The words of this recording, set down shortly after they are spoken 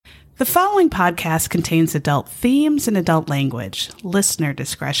The following podcast contains adult themes and adult language. Listener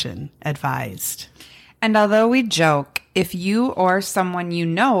discretion advised. And although we joke, if you or someone you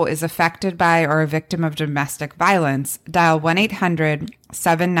know is affected by or a victim of domestic violence, dial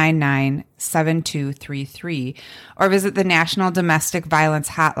 1-800-799-7233 or visit the National Domestic Violence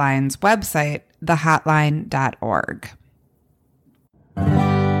Hotline's website, thehotline.org.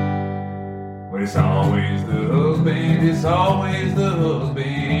 But it's always the husband, it's always the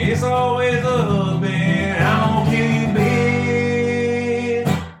husband, it's always the husband, I'm gonna kill you,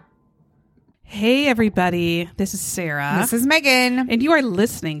 bitch. Hey, everybody. This is Sarah. This is Megan. And you are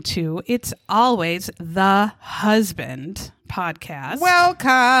listening to It's Always the Husband podcast.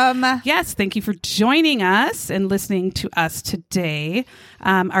 Welcome. Yes, thank you for joining us and listening to us today.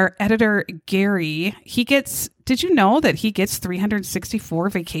 Our editor, Gary, did you know that he gets 364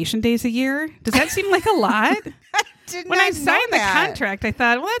 vacation days a year? Does that seem like a lot? When I signed the contract, I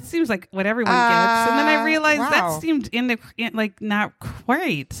thought, well, that seems like what everyone gets. And then I realized that seemed not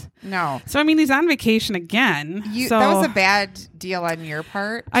quite. No. So, I mean, he's on vacation again. That was a bad deal on your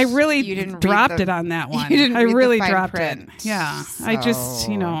part. I really dropped it on that one. I really dropped it. Yeah. So. I just,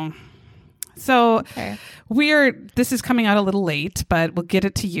 So okay. This is coming out a little late, but we'll get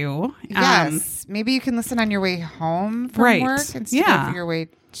it to you. Yes. Maybe you can listen on your way home from work instead of your way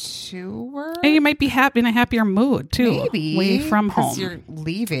to work. And you might be in a happier mood too. Maybe. Way from home. Because you're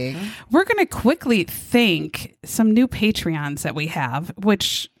leaving. We're going to quickly thank some new Patreons that we have,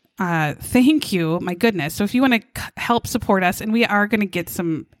 which thank you. My goodness. So if you want to help support us, and we are going to get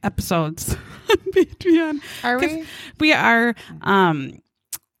some episodes on Patreon. Are we?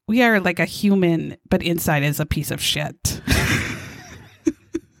 We are like a human, but inside is a piece of shit.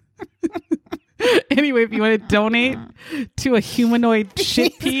 Anyway, if you want to donate to a humanoid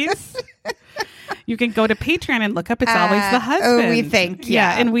shit piece, you can go to Patreon and look up It's Always the Husband. Oh, we thank you.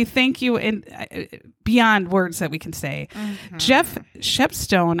 Yeah, and we thank you in beyond words that we can say. Mm-hmm. Jeff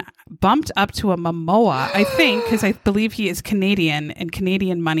Shepstone bumped up to a Momoa, I think, because I believe he is Canadian, and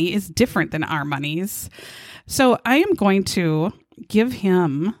Canadian money is different than our monies. So I am going to give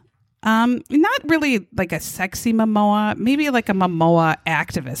him not really like a sexy Momoa, maybe like a Momoa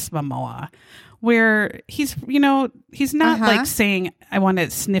activist Momoa, where he's not like saying, I want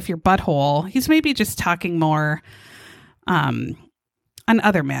to sniff your butthole. He's maybe just talking more on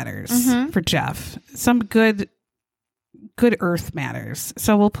other matters for Jeff. Some good earth matters.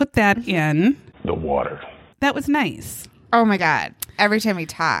 So we'll put that in. The water. That was nice. Oh my God. Every time he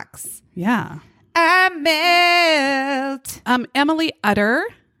talks. Yeah. I melt. Emily Utter.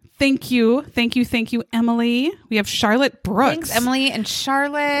 Thank you, Emily. We have Charlotte Brooks. Thanks, Emily and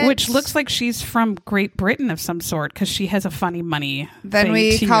Charlotte. Which looks like she's from Great Britain of some sort, because she has a funny money Then thing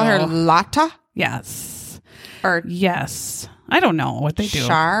we call her Lotta? Yes. Or yes. I don't know what they do.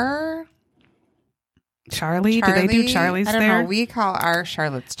 Charlie? Do they do Charlie's there? I don't know. We call our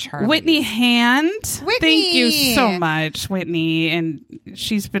Charlotte's Charlie. Whitney Hand. Whitney. Thank you so much, Whitney. And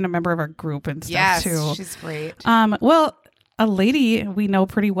she's been a member of our group and stuff, too. Yes, she's great. Well, a lady we know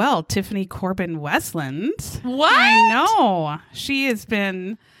pretty well, Tiffany Corbin Westland. What? I know. She has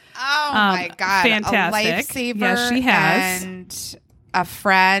been my God. fantastic. A lifesaver. Yes, she has. And a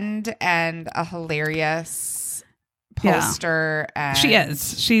friend and a hilarious poster. Yeah. And she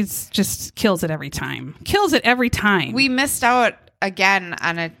is. She's just kills it every time. We missed out again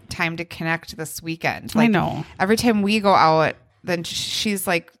on a time to connect this weekend. I know. Every time we go out, then she's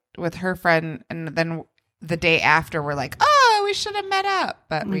like with her friend, and then the day after we're like, oh, we should have met up,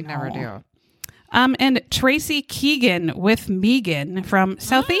 but we never do. And Tracy Keegan with Megan from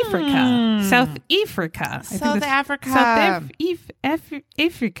South Africa. South Africa. South Africa.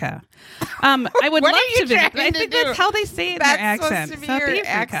 I would What love are you to visit. trying I to think do? that's how they say it in That's their accent. supposed to be South your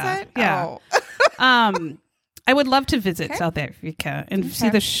Africa. accent? Yeah. Oh. I would love to visit South Africa and see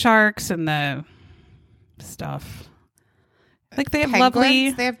the sharks and the stuff. Like they have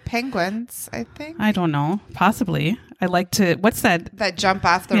lovely. They have penguins, I think. I don't know. Possibly. I like to. What's that? That jump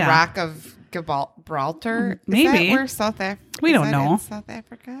off the rock of Gibraltar. Maybe. Is that where South Africa? We don't know. South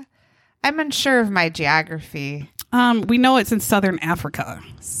Africa. I'm unsure of my geography. We know it's in Southern Africa.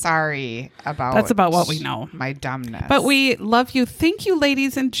 Sorry about. That's about what we know. My dumbness. But we love you. Thank you,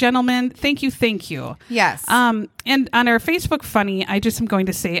 ladies and gentlemen. Thank you. Yes. And on our Facebook funny, I just am going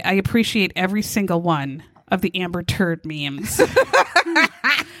to say I appreciate every single one of the Amber Turd memes.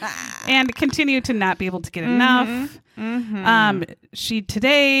 And continue to not be able to get enough. She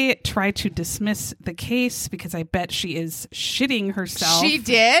today tried to dismiss the case because I bet she is shitting herself. She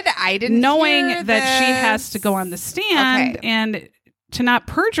did? I didn't knowing hear that she this. has to go on the stand and to not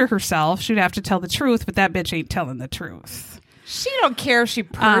perjure herself, she'd have to tell the truth, but that bitch ain't telling the truth. She don't care if she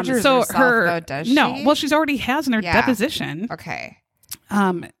perjures herself, though, does she? No. Well, she's already has in her Yeah. deposition. Okay.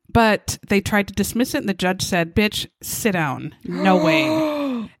 But they tried to dismiss it, and the judge said, "Bitch, sit down. No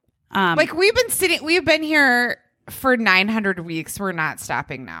way." Like we've been here for 900 weeks. We're not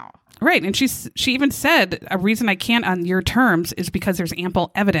stopping now. Right. And she even said a reason I can't on your terms is because there's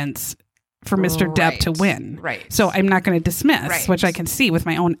ample evidence for Mr. Depp to win. Right. So I'm not going to dismiss, Right. which I can see with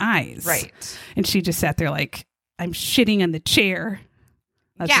my own eyes. Right. And she just sat there like, I'm shitting in the chair.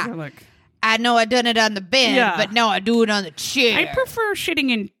 That's Yeah. her look. I know I done it on the bed, Yeah. but no, I do it on the chair. I prefer shitting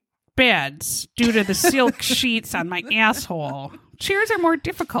in beds due to the silk sheets on my asshole. Chairs are more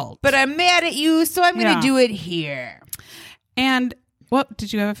difficult. But I'm mad at you, so I'm going Yeah. to do it here. And what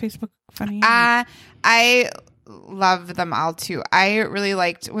did you have a Facebook funny? I love them all too. I really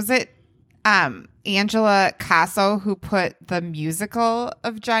liked, was it Angela Casso who put the musical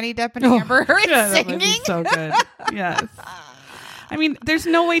of Johnny Depp and Amber Heard yeah, that singing? movie's so good. Yes. I mean, there's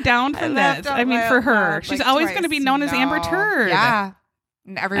no way down from laughed this. out I mean, for loud, her, she's like, always twice. going to be known as Amber No. Turd. Yeah.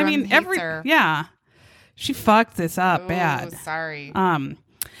 And everyone hates her. Yeah. She fucked this up Ooh, bad. Sorry. My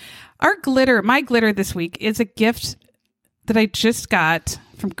glitter this week is a gift that I just got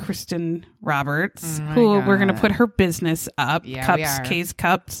from Kristen Roberts, who we're going to put her business up. Yeah, we Cups, are. K's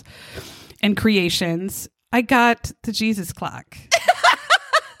Cups and Creations. I got the Jesus clock.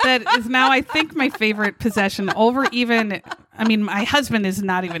 That is now, I think, my favorite possession over even, I mean, my husband is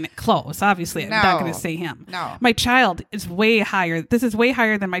not even close. Obviously, I'm not going to say him. No. My child is way higher. This is way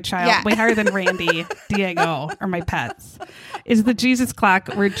higher than my child, Yeah. way higher than Randy, Diego, or my pets. Is the Jesus clock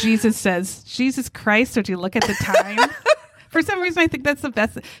where Jesus says, Jesus Christ, would you look at the time? For some reason, I think that's the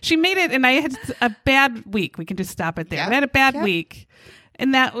best. She made it, and I had a bad week. We can just stop it there. Yep. I had a bad Yep. week,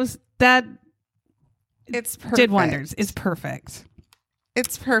 and that It's perfect. did wonders. It's perfect.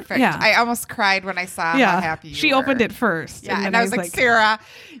 It's perfect. Yeah. I almost cried when I saw how happy you she were. opened it first. Yeah, then and I was like, Sarah,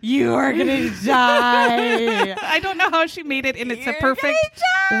 you are going to die. I don't know how she made it, and it's a You're perfect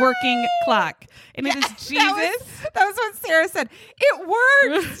gonna die. working clock. And it is Jesus. That was what Sarah said. It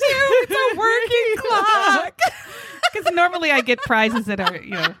works, too. It's a working clock. Because normally I get prizes that are,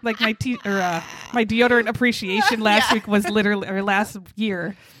 like my my deodorant appreciation last week was literally, or last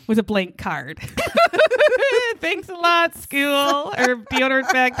year was a blank card. Thanks a lot, school or deodorant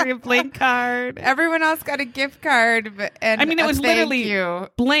factory, a blank card. Everyone else got a gift card, and I mean, it was thank literally you.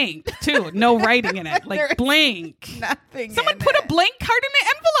 blank too, no writing in it, like There's blank. Nothing. Someone in put it. a blank card in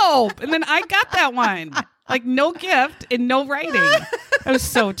an envelope, and then I got that one. Like no gift and no writing. It was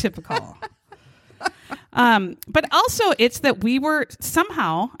so typical. But also it's that we were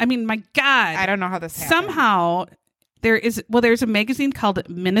somehow, I mean, my God, I don't know how this happened. somehow there's a magazine called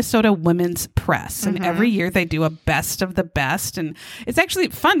Minnesota Women's Press, and every year they do a best of the best, and it's actually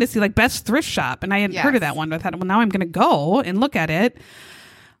fun to see like best thrift shop. And I had heard of that one. I thought, well, now I'm going to go and look at it.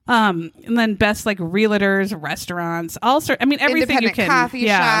 And then best like realtors, restaurants, everything you Independent can. coffee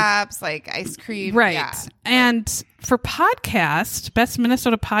shops, like ice cream. Right. Yeah. And for podcast, best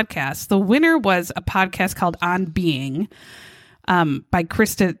Minnesota podcast, the winner was a podcast called On Being, by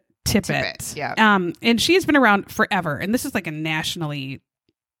Krista Tippett. Yeah. And she has been around forever. And this is like a nationally.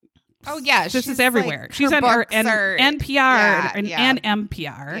 Oh, yeah. This she's is everywhere. Like, she's her on her books are- NPR and yeah.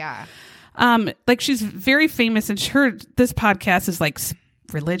 NPR. Yeah. Like she's very famous, and this podcast is like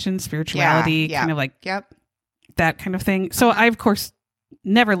religion, spirituality, Yeah. kind of like Yep. that kind of thing. So I, of course,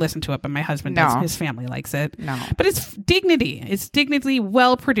 never listened to it, but my husband does. No. His family likes it. No. But it's dignity. It's dignity,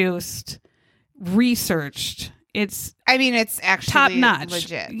 well produced, researched. It's It's actually top notch.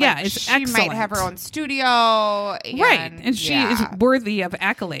 legit. Yeah, Like, it's she excellent. might have her own studio. right, and she is worthy of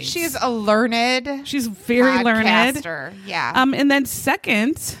accolades. She's a learned. She's very learned. podcaster. Yeah. And then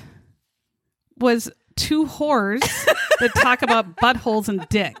second was two whores that talk about buttholes and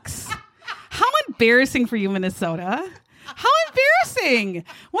dicks. How embarrassing for you, Minnesota. How embarrassing.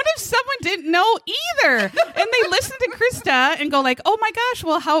 What if someone didn't know either? And they listen to Krista and go like, oh my gosh,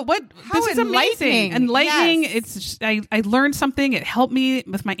 well, this is amazing. Enlightening. Yes. It's, I learned something. It helped me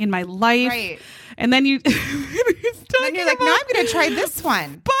in my life. Right. And then Then you're like, no, I'm going to try this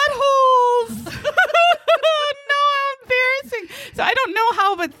one. buttholes. No, embarrassing. So I don't know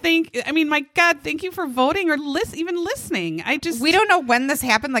how, but my God, thank you for voting or even listening. We don't know when this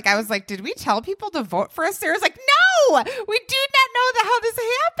happened. Like, I was like, did we tell people to vote for us? Sarah's like, no, we do not know how this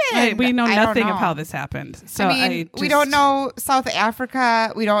happened. We know I don't nothing know. of how this happened. So we don't know South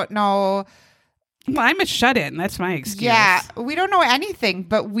Africa. We don't know. Well, I'm a shut-in. That's my excuse. Yeah, we don't know anything,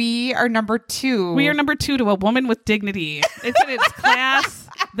 but we are number 2. We are number 2 to a woman with dignity. It's in its class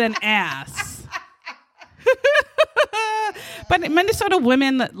than ass. But Minnesota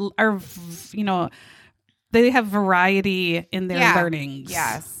women are, they have variety in their Yeah. learnings.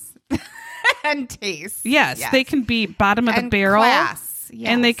 Yes. And taste. Yes, they can be bottom of the And barrel, class.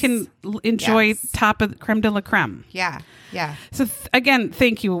 and they can enjoy Yes. top of the creme de la creme. Yeah. Yeah. So again,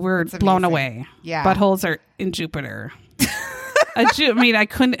 thank you. We're blown amazing. away. Yeah. Buttholes are in Jupiter. I mean, I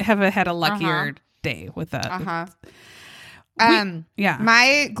couldn't have had a luckier day with that. Yeah.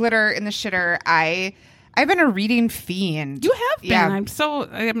 My glitter in the shitter, I've been a reading fiend. You have been. Yeah. I'm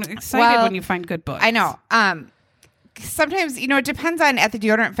excited Well, when you find good books. I know. Sometimes, it depends on at the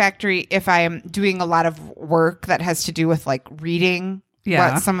deodorant factory if I'm doing a lot of work that has to do with like reading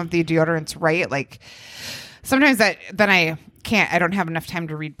what some of the deodorants write. Like sometimes then I don't have enough time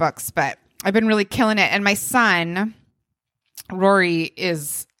to read books, but I've been really killing it. And my son, Rory,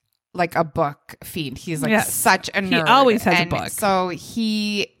 is like a book fiend. He's like such a nerd. He always has a book. So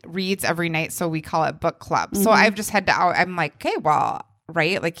he reads every night. So we call it book club. So I've just had to, I'm like, okay, well,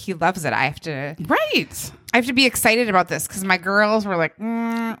 right. Like he loves it. I have to be excited about this because my girls were like,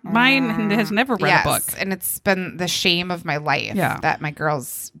 mine has never read a book. And it's been the shame of my life that my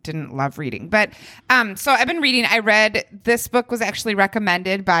girls didn't love reading. But so I've been reading. I read this book was actually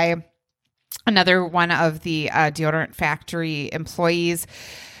recommended by another one of the deodorant factory employees.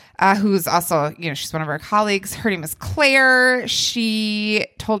 Who's also, she's one of our colleagues. Her name is Claire. She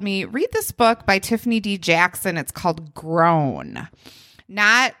told me, read this book by Tiffany D. Jackson. It's called Grown.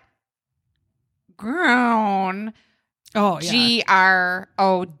 Not Grown. Oh, yeah.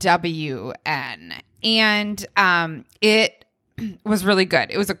 Grown. And it was really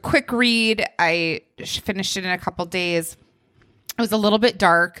good. It was a quick read. I finished it in a couple days. It was a little bit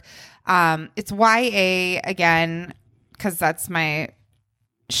dark. It's YA again, because that's my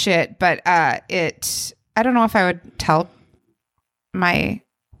shit, but I don't know if I would tell my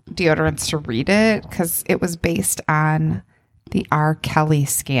deodorants to read it because it was based on the R. Kelly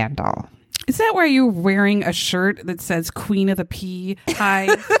scandal. Is that where you're wearing a shirt that says Queen of the Pea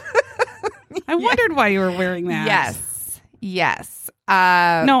Hive? I wondered why you were wearing that. Yes.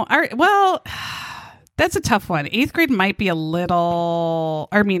 No, that's a tough one. 8th grade might be a little,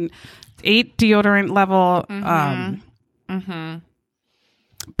 8 deodorant level.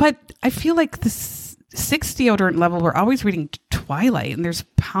 But I feel like the 6 deodorant level, we're always reading Twilight, and there's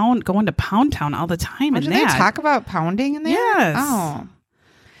going to Pound Town all the time. Did they talk about pounding in there? Yes. Oh.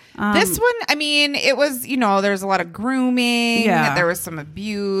 This one, it was, there's a lot of grooming. Yeah. There was some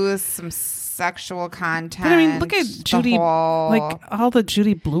abuse, some sexual content. But look at Judy, like all the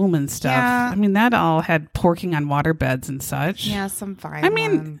Judy Blume and stuff. Yeah. That all had porking on waterbeds and such. Yeah, some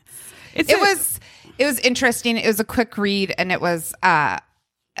violence. It was interesting. It was a quick read, and it was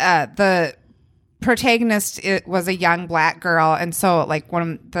the protagonist was a young Black girl, and so like one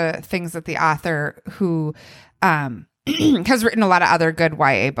of the things that the author who has written a lot of other good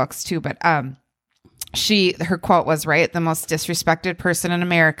YA books too, but her quote was, right, the most disrespected person in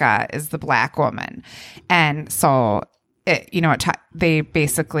America is the Black woman. And so they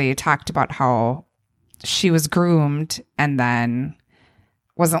basically talked about how she was groomed and then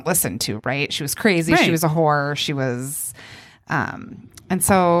wasn't listened to, right? She was crazy. Right. She was a whore. She was and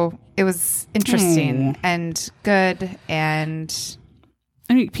so it was interesting and good and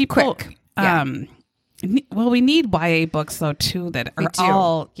people quick. We need YA books though too that are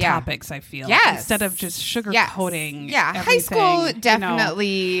all topics. I feel instead of just sugarcoating. Yeah, high school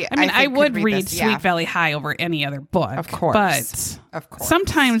definitely. I would read Sweet Valley High over any other book, of course. But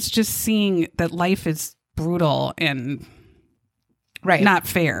sometimes just seeing that life is brutal and not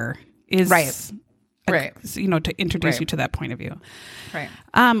fair is right. To introduce you to that point of view. Right.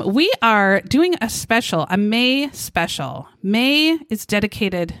 We are doing a May special. May is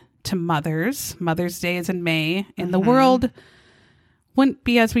dedicated to mothers. Mother's Day is in May, and the world wouldn't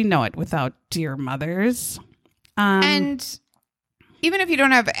be as we know it without dear mothers. And even if you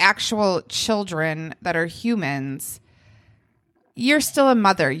don't have actual children that are humans, you're still a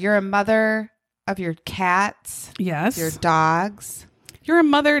mother. You're a mother of your cats. Yes. Your dogs. You're a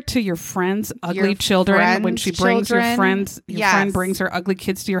mother to your friends' ugly children. When she brings your friends, friend brings her ugly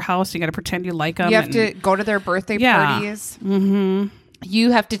kids to your house. You got to pretend you like them. You have to go to their birthday parties. Mm-hmm.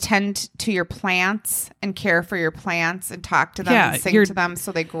 You have to tend to your plants and care for your plants and talk to them and sing to them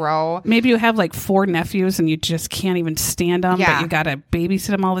so they grow. Maybe you have like 4 nephews and you just can't even stand them, but you got to babysit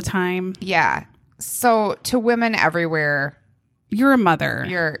them all the time. Yeah. So to women everywhere, you're a mother.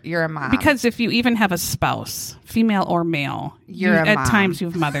 You're a mom. Because if you even have a spouse, female or male, at times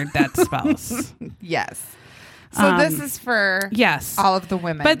you've mothered that spouse. Yes. So this is for all of the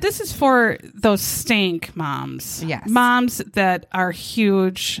women. But this is for those stank moms. Yes. Moms that are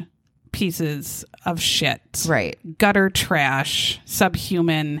huge pieces of shit. Right. Gutter trash,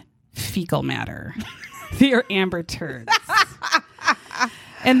 subhuman, fecal matter. They're amber turds.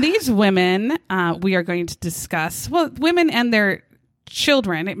 And these women, we are going to discuss, well, women and their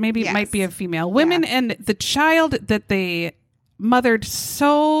children. It might be a female. Women and the child that they mothered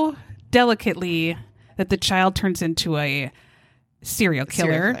so delicately that the child turns into a serial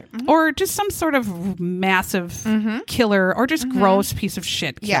killer, Mm-hmm. or just some sort of massive killer, or just gross piece of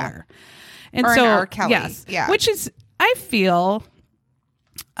shit killer. And or so, an R. Kelly. yes, Yeah. which is, I feel,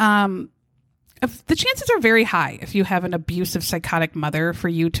 the chances are very high if you have an abusive, psychotic mother for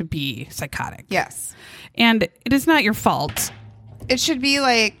you to be psychotic. Yes. And it is not your fault. It should be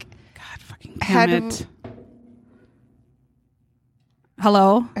like, God fucking damn it.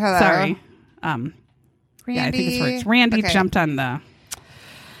 Hello? Hello. Sorry. Randy. Yeah, I think it's worse. Randy Okay. jumped on the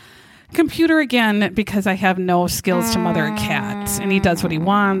computer again because I have no skills to mother a cat, and he does what he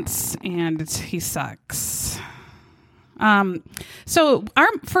wants, and he sucks. So our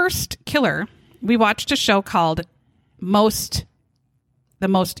first killer, we watched a show called The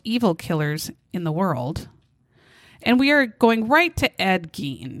Most Evil Killers in the World, and we are going right to Ed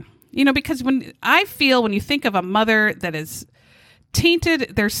Gein. You know, because when you think of a mother that has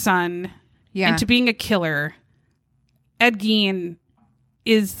tainted their son into being a killer, Ed Gein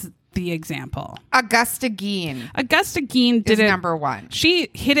is the example. Augusta Gein Augusta Gein did is it. number one. She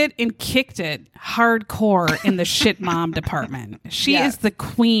hit it and kicked it hardcore in the shit mom department. She Yes. is the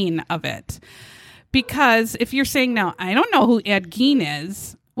queen of it. Because if you're saying now, I don't know who Ed Gein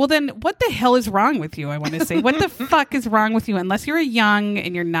is, well then what the hell is wrong with you? I want to say, what the fuck is wrong with you? Unless you're young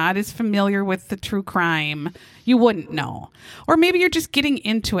and you're not as familiar with the true crime, you wouldn't know. Or maybe you're just getting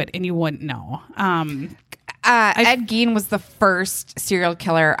into it and you wouldn't know. Ed Gein was the first serial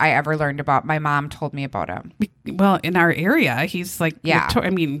killer I ever learned about. My mom told me about him. Well, in our area, he's like, I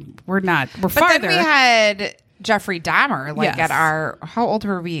mean, we're But farther. then we had Jeffrey Dahmer. Like Yes. how old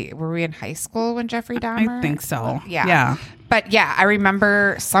were we? Were we in high school when Jeffrey Dahmer? I think so. Yeah. But yeah, I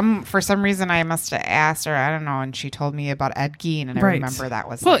remember for some reason I must have asked her, I don't know, and she told me about Ed Gein, and I Right. remember that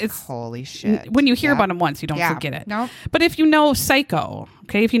was Well, like, it's- holy shit. When you hear Yep. about him once, you don't Yeah. forget it. Nope. But if you know Psycho,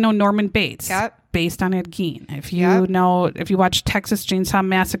 okay, if you know Norman Bates, Yep. based on Ed Gein. If you Yep. know, if you watch Texas Chainsaw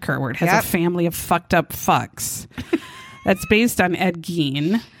Massacre, where it has Yep. a family of fucked up fucks, that's based on Ed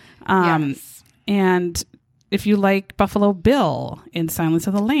Gein. Yes. And if you like Buffalo Bill in Silence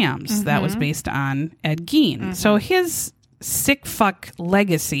of the Lambs, that Mm-hmm. was based on Ed Gein. So his sick fuck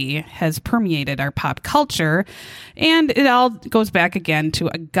legacy has permeated our pop culture, and it all goes back again to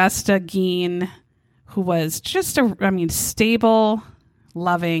Augusta Gein, who was just stable,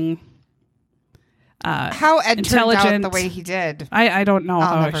 loving, How Ed turned out intelligent. the way he did. I don't know.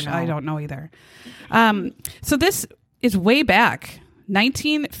 I'll never know. I don't know either. So this is way back.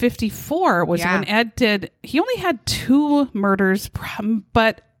 1954 was Yeah. when Ed did. He only had 2 murders,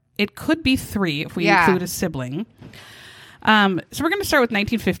 but it could be 3 if we Yeah. include a sibling. So we're going to start with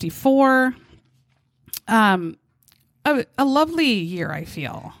 1954. A lovely year, I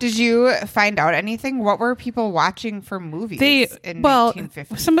feel. Did you find out anything? What were people watching for movies in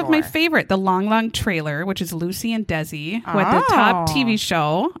 1954? Some of my favorite, The Long Long Trailer, which is Lucy and Desi, who had the top TV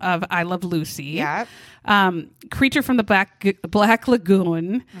show of I Love Lucy. Yep. Creature from the Black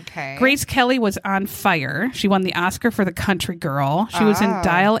Lagoon. Okay. Grace Kelly was on Fire. She won the Oscar for The Country Girl. She was in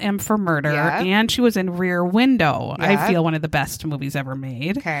Dial M for Murder, Yep. and she was in Rear Window. I Yep. feel one of the best movies ever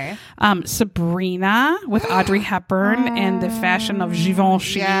made. Okay. Sabrina with Audrey Hepburn and the Fashion of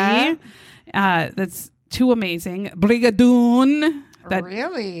Givenchy. Yeah. That's 2 amazing. Brigadoon. That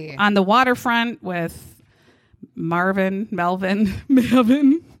Really? on the waterfront with Melvin,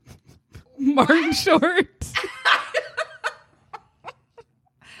 Martin Short.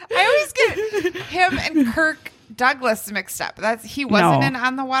 I always get him and Kirk Douglas mixed up. He wasn't No. in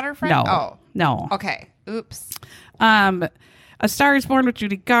On the Waterfront? No, Oh. no. Okay. Oops. A Star is Born with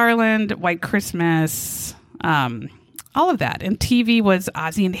Judy Garland, White Christmas, all of that. And TV was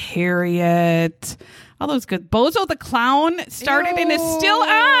Ozzie and Harriet, all those good. Bozo the Clown started and is still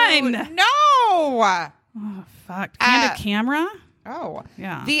on. No. Oh, fuck. Candid Camera? Oh.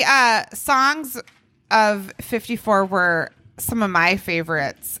 Yeah. The songs of 54 were some of my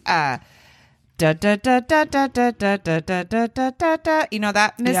favorites. Da da da da da da da da da da da da da. You know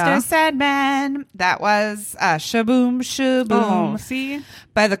that, Mr. Yeah. Sandman? That was Shaboom Shaboom Oh, see?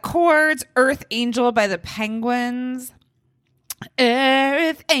 by the Chords, Earth Angel by the Penguins.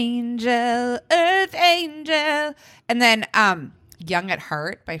 Earth Angel, Earth Angel. And then Young at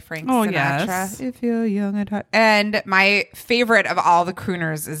Heart by Frank Oh, Sinatra. yes. If you're young at heart. And my favorite of all the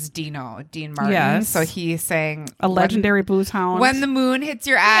crooners is Dean Martin. Yes. So he sang A legendary blues hound. When the Moon Hits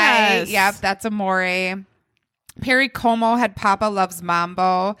Your Eye. Yes. Yep, that's Amore. Perry Como had Papa Loves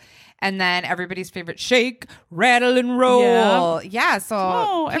Mambo. And then everybody's favorite shake, rattle, and roll. Yeah,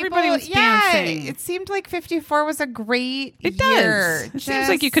 so everybody was dancing. It seemed like 54 was a great It year. does. It seems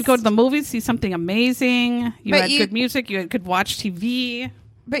like you could go to the movies, see something amazing. You had good music. You could watch TV.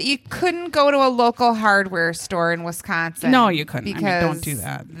 But you couldn't go to a local hardware store in Wisconsin. No, you couldn't. Because don't do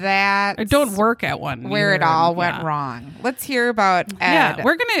that. That don't work at one. Where it all went wrong. Let's hear about Ed. Yeah,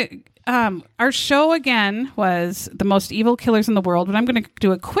 we're going to... our show again was The Most Evil Killers in the World, but I'm going to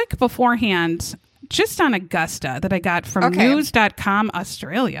do a quick beforehand just on Augusta that I got from news.com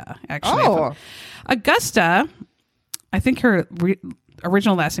Australia, actually. Oh. Augusta, I think her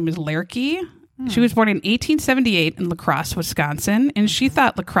original last name is Lerke. She was born in 1878 in La Crosse, Wisconsin, and she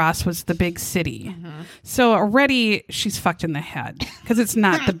thought La Crosse was the big city. So already she's fucked in the head because it's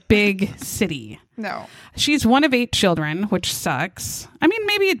not the big city. No. She's one of 8 children, which sucks. I mean,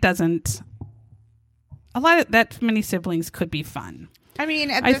 maybe it doesn't. A lot of that many siblings could be fun. I mean,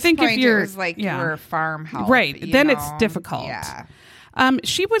 at this point, it was like you were a farm help. Right. Then it's difficult. Yeah.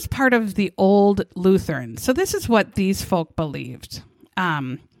 She was part of the old Lutherans. So this is what these folk believed.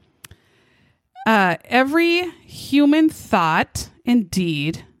 Every human thought and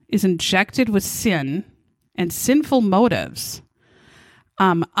deed is injected with sin and sinful motives.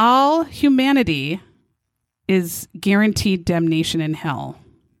 All humanity is guaranteed damnation in hell.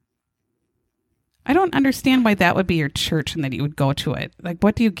 I don't understand why that would be your church and that you would go to it. Like,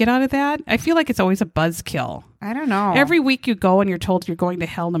 what do you get out of that? I feel like it's always a buzzkill. I don't know. Every week you go and you're told you're going to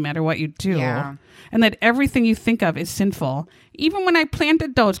hell no matter what you do. Yeah. And that everything you think of is sinful. Even when I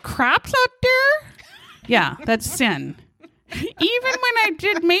planted those crops out there, yeah, that's sin. Even when I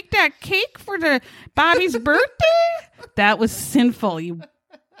did make that cake for the Bobby's birthday, that was sinful, you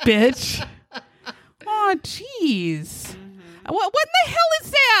bitch. Oh, jeez. What in the hell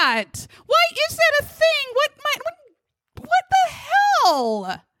is that? Why is that a thing? What the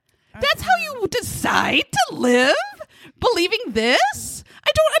hell? That's how you decide to live? Believing this?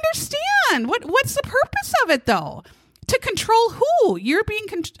 I don't understand. What's the purpose of it, though? To control who? You're being...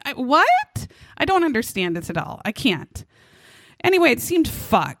 what? I don't understand this at all. I can't. Anyway, it seemed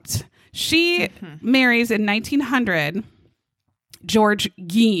fucked. She marries in 1900 George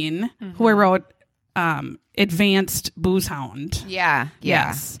Geen, who I wrote Advanced Booze Hound. Yeah.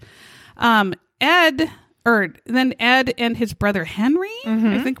 Yes. Then Ed and his brother Henry,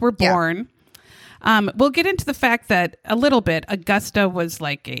 I think, were born. Yeah. We'll get into the fact that a little bit, Augusta was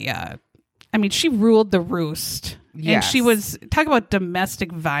like she ruled the roost. Yes. And she was, talk about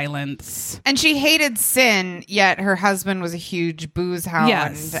domestic violence. And she hated sin, yet her husband was a huge booze hound.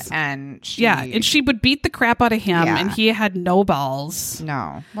 Yes. And she would beat the crap out of him, and he had no balls.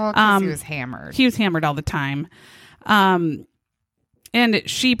 No. Well, because he was hammered. He was hammered all the time. And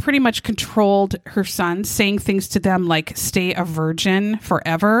she pretty much controlled her sons, saying things to them like, stay a virgin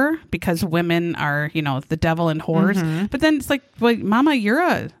forever, because women are, the devil and whores. But then it's like, well, Mama, you're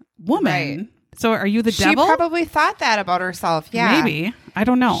a woman. Right. So are you the devil? She probably thought that about herself. Yeah. Maybe. I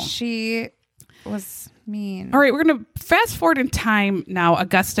don't know. She was mean. All right, we're going to fast forward in time now.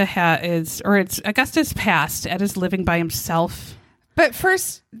 Augusta's passed. Ed is living by himself. But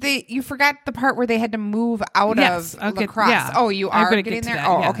first, you forgot the part where they had to move out of La Crosse. Yeah. Oh, you are getting there?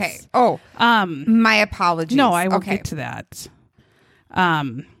 Oh, yes. Okay. Oh, my apologies. No, I will get to that.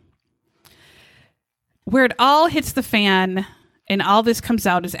 Where it all hits the fan and all this comes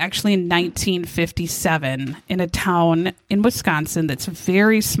out is actually in 1957 in a town in Wisconsin that's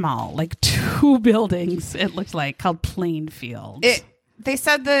very small, like 2 buildings, it looked like, called Plainfield. They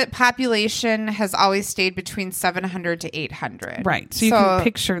said the population has always stayed between 700 to 800. Right. So you can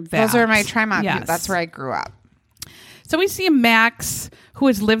picture that. Those are my Trimont. Yes. That's where I grew up. So we see Max, who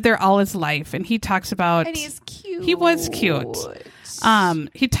has lived there all his life, and he talks about... And he's cute. He was cute.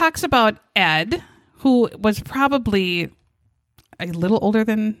 He talks about Ed, who was probably a little older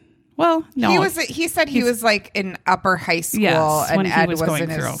than... Well, no. He said he was like in upper high school, and when Ed was was going in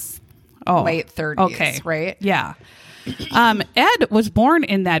through. his late 30s, right? Yeah. Ed was born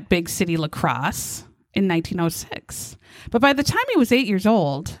in that big city, La Crosse, in 1906. But by the time he was 8 years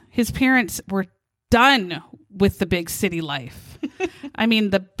old, his parents were done with the big city life. I mean,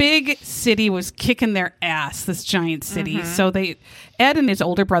 the big city was kicking their ass, this giant city. So Ed and his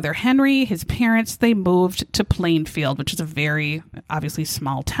older brother Henry, his parents, they moved to Plainfield, which is a very obviously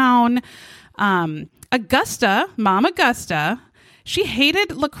small town. Mom Augusta, she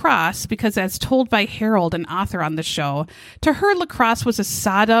hated La Crosse because, as told by Harold, an author on the show, to her La Crosse was a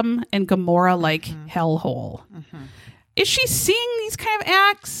Sodom and Gomorrah-like hellhole. is she seeing these kind of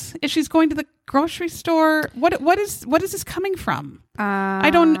acts? Is she's going to the grocery store? What is this coming from? I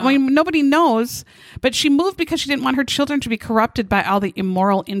mean, nobody knows, but she moved because she didn't want her children to be corrupted by all the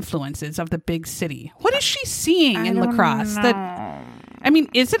immoral influences of the big city. What is she seeing in La Crosse? I mean,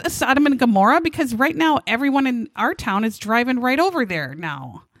 is it a Sodom and Gomorrah? Because right now, everyone in our town is driving right over there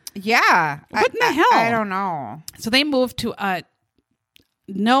now. Yeah. What in the hell? I don't know. So they moved to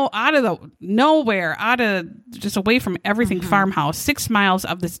nowhere, just away from everything farmhouse, 6 miles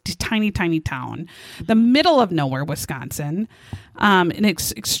of this tiny town, the middle of nowhere, Wisconsin, and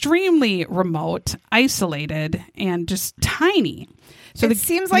it's extremely remote, isolated, and just tiny. So it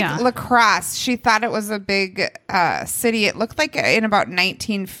seems like La Crosse, she thought it was a big city. It looked like in about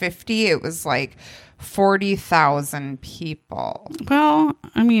 1950, it was like 40,000 people. Well,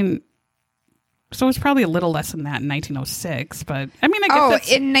 I mean, so it was probably a little less than that in 1906, but I mean, I guess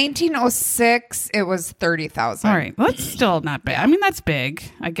in 1906, it was 30,000. All right. Well, that's still not bad. I mean, that's big,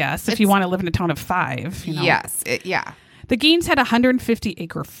 I guess, if you want to live in a town of 5. You know? Yes. The Gaines had a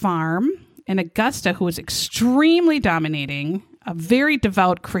 150-acre farm, and Augusta, who was extremely dominating, a very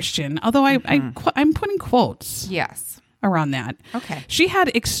devout Christian, although I'm putting quotes. Yes. Around that. Okay. She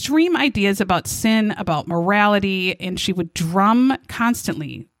had extreme ideas about sin, about morality, and she would drum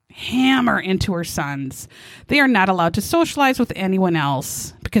constantly, hammer into her sons. They are not allowed to socialize with anyone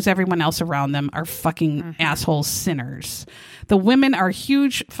else because everyone else around them are fucking asshole sinners. The women are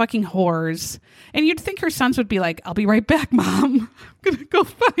huge fucking whores. And you'd think her sons would be like, I'll be right back, Mom. I'm gonna go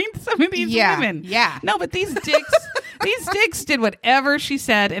find some of these women. Yeah. No, but these dicks did whatever she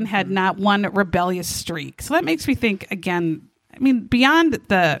said and had not one rebellious streak. So that makes me think again, I mean, beyond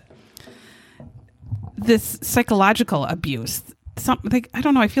this psychological abuse, I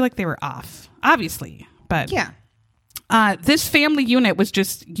don't know, I feel like they were off, obviously. But yeah. This family unit was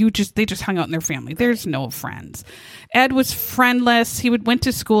they just hung out in their family. There's no friends. Ed was friendless. He went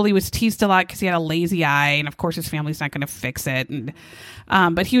to school. He was teased a lot because he had a lazy eye, and of course his family's not going to fix it. And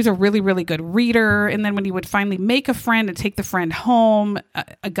but he was a really, really good reader. And then when he would finally make a friend and take the friend home,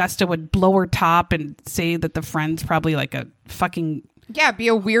 Augusta would blow her top and say that the friend's probably like a fucking be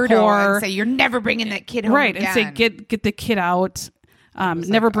a weirdo whore. and say you're never bringing that kid home right, again. and say get the kid out.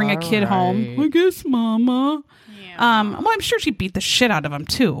 Never bring a kid home. I guess, Mama. Well, I'm sure she beat the shit out of him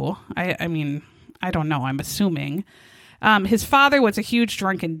too. I mean, I don't know. I'm assuming. His father was a huge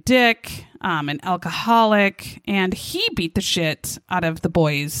drunken dick, an alcoholic, and he beat the shit out of the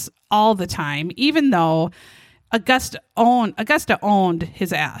boys all the time, even though Augusta owned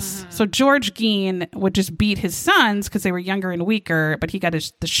his ass. So George Gein would just beat his sons because they were younger and weaker, but he got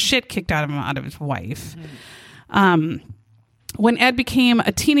the shit kicked out of him out of his wife. When Ed became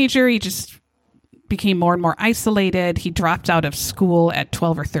a teenager, he just became more and more isolated. He dropped out of school at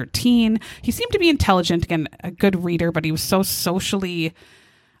 12 or 13. He seemed to be intelligent, again, a good reader, but he was so socially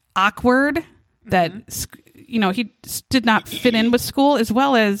awkward that, he did not fit in with school, as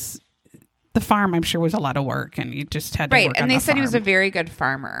well as the farm, I'm sure, was a lot of work, and he just had to work on the farm. And they said he was a very good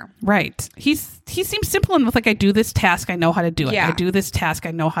farmer. Right. He seems simple enough, like, I do this task, I know how to do it. Yeah. I do this task,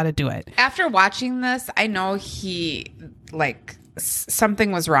 I know how to do it. After watching this, I know he,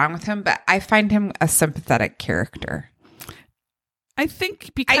 something was wrong with him, but I find him a sympathetic character. I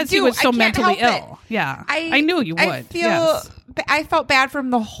think because he was so mentally ill. Yeah. I knew you would. I felt bad for him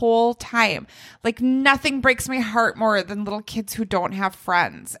the whole time. Like, nothing breaks my heart more than little kids who don't have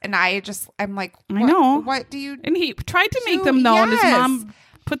friends. And I'm like, I know. What do you And he tried to make them know, and his mom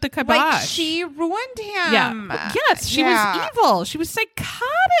put the kibosh. Like, she ruined him. Yeah. Yes, she was evil. She was psychotic.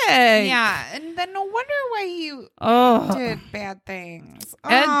 Yeah. And then no wonder why he did bad things.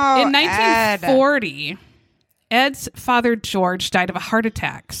 In 1940, Ed's father, George, died of a heart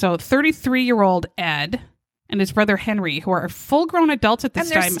attack. So 33-year-old Ed and his brother Henry, who are full-grown adults at this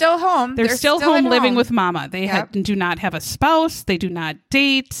time. And they're still home. They're still home living with Mama. They do not have a spouse. They do not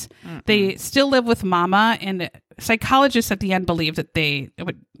date. They still live with Mama. And psychologists at the end believe that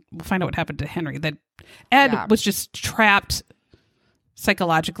we'll find out what happened to Henry, that Ed was just trapped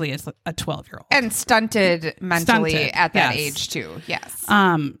psychologically as a 12-year-old. And stunted mentally at that age, too. Yes.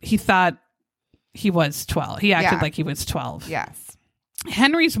 He thought he was 12. He acted like he was 12. Yes.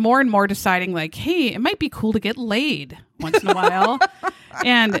 Henry's more and more deciding, like, hey, it might be cool to get laid once in a while.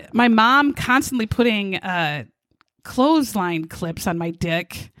 And my mom constantly putting clothesline clips on my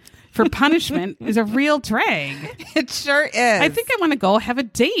dick for punishment is a real drag. It sure is. I think I want to go have a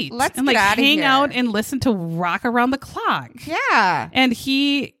date. Let's and get out of hang here. out and listen to Rock Around the Clock. Yeah. And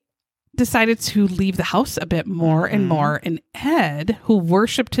he decided to leave the house a bit more and more. And Ed, who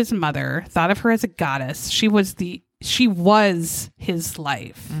worshipped his mother, thought of her as a goddess. She was his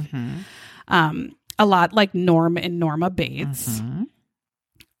life. a lot like Norm and Norma Bates.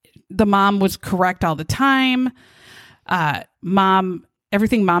 The mom was correct all the time.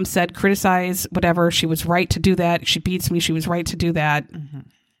 Everything mom said, criticize, whatever. She was right to do that. She beats me. She was right to do that.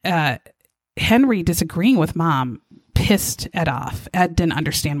 Henry disagreeing with mom pissed Ed off. Ed didn't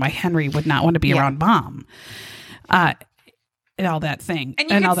understand why Henry would not want to be around mom. And all that thing. And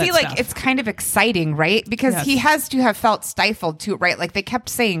you can see like it's kind of exciting, right? Because he has to have felt stifled too, right? Like they kept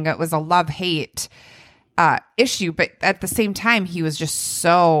saying it was a love-hate issue, but at the same time, he was just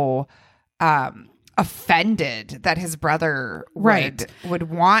so offended that his brother would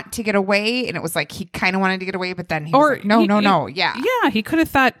want to get away. And it was like he kind of wanted to get away, but then he was like, no. Yeah. Yeah, he could have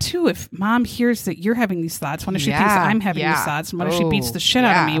thought too, if mom hears that you're having these thoughts, what if she thinks I'm having these thoughts? And what if she beats the shit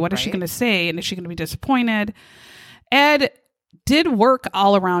out of me? What is she going to say? And is she going to be disappointed? Ed did work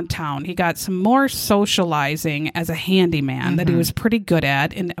all around town. He got some more socializing as a handyman that he was pretty good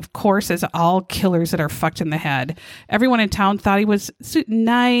at. And of course, as all killers that are fucked in the head, everyone in town thought he was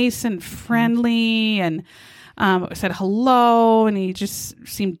nice and friendly and said hello. And he just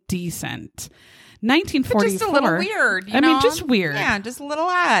seemed decent. 1944. But just a little weird. You know? I mean, just weird. Yeah, just a little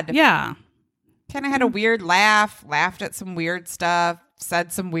odd. Yeah. Kind of had a weird laugh, laughed at some weird stuff.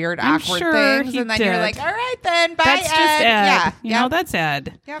 Said some weird, awkward things, and then you're like, all right, then, bye, That's Ed. just Ed. Yeah. You know, that's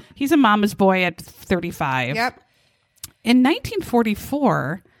Ed. Yep. He's a mama's boy at 35. Yep. In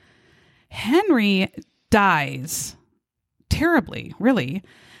 1944, Henry dies terribly, really.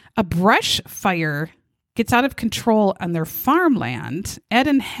 A brush fire gets out of control on their farmland. Ed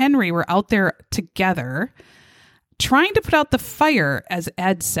and Henry were out there together trying to put out the fire, as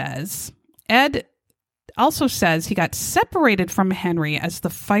Ed says. Ed also says he got separated from Henry as the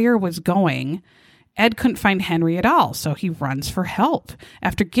fire was going. Ed couldn't find Henry at all, so he runs for help.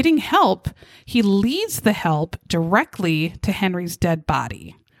 After getting help, he leads the help directly to Henry's dead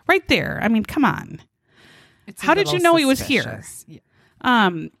body. Right there. I mean, come on. How did you know he was here?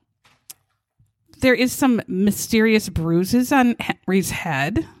 Yeah. There is some mysterious bruises on Henry's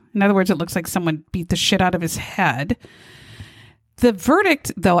head. In other words, it looks like someone beat the shit out of his head. The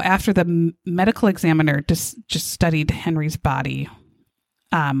verdict, though, after the medical examiner just studied Henry's body,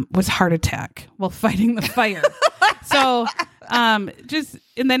 was heart attack while fighting the fire. So, and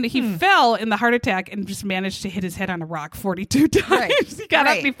then he fell in the heart attack and just managed to hit his head on a rock 42 times. Right. He got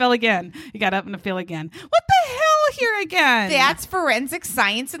up and he fell again. He got up and he fell again. What the hell here again? That's forensic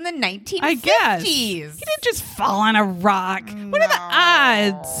science in the 1950s. I guess. He didn't just fall on a rock. What are the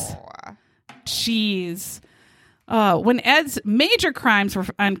odds? Jeez. When Ed's major crimes were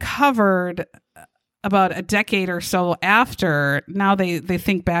uncovered about a decade or so after, now they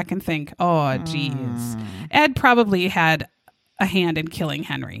think back and think, oh, geez. Ed probably had a hand in killing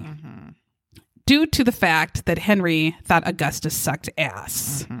Henry due to the fact that Henry thought Augusta sucked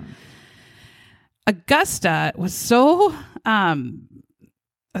ass. Augusta was so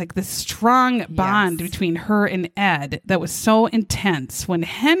like this strong bond between her and Ed that was so intense. When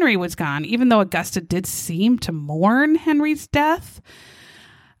Henry was gone, even though Augusta did seem to mourn Henry's death,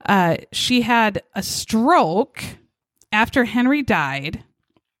 she had a stroke after Henry died,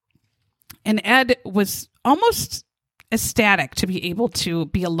 and Ed was almost ecstatic to be able to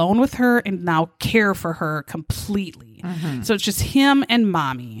be alone with her and now care for her completely. So it's just him and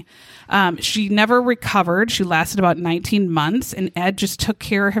mommy. She never recovered. She lasted about 19 months, and Ed just took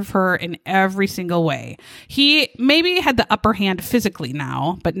care of her in every single way. He maybe had the upper hand physically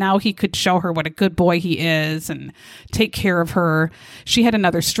now, but now he could show her what a good boy he is and take care of her. She had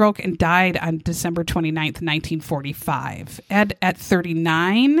another stroke and died on December 29th, 1945. Ed, at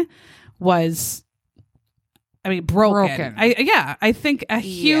 39, was... broken. I think a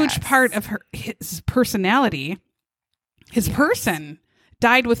huge part of his personality, his person,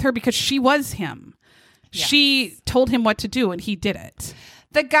 died with her because she was him. Yes. She told him what to do, and he did it.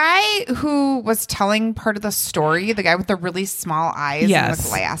 The guy who was telling part of the story, the guy with the really small eyes and the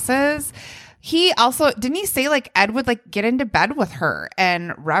glasses, he also, didn't he say like Ed would like get into bed with her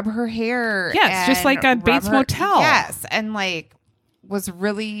and rub her hair? Yes, just like on Bates Motel. Yes, and like was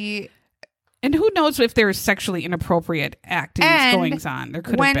really... And who knows if there was sexually inappropriate acting goings on. There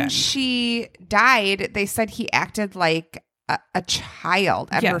could have been. When she died, they said he acted like a child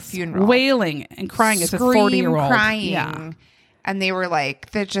at her funeral. Wailing and crying as a 40-year-old. Crying. Yeah. And they were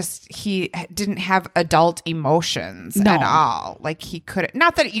like, he didn't have adult emotions at all. Like he couldn't,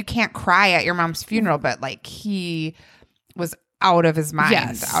 not that you can't cry at your mom's funeral, but like he was out of his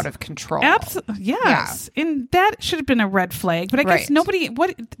mind, out of control. Absolutely. Yes. Yeah. And that should have been a red flag. But I guess nobody,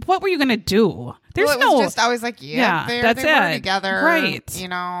 what were you going to do? It was just always like, that's it. Were together. Right. You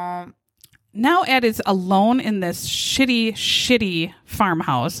know. Now Ed is alone in this shitty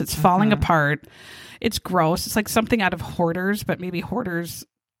farmhouse. It's falling apart. It's gross. It's like something out of Hoarders, but maybe Hoarders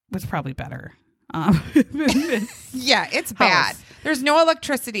was probably better. Yeah, it's bad. There's no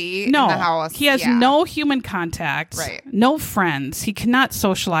electricity in the house. He has no human contact, Right. no friends. He cannot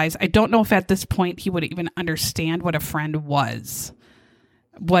socialize. I don't know if at this point he would even understand what a friend was,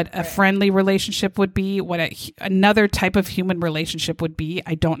 what a friendly relationship would be, what another type of human relationship would be.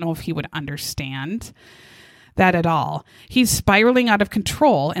 I don't know if he would understand that at all. He's spiraling out of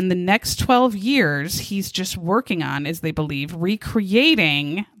control, and the next 12 years he's just working on, as they believe,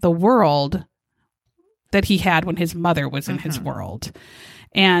 recreating the world that he had when his mother was in his world.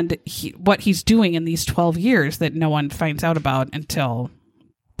 And what he's doing in these 12 years that no one finds out about until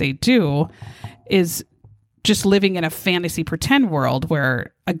they do is just living in a fantasy pretend world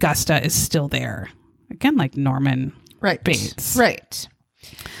where Augusta is still there. Again, like Norman Bates. Right.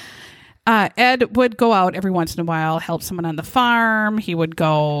 Ed would go out every once in a while, help someone on the farm. He would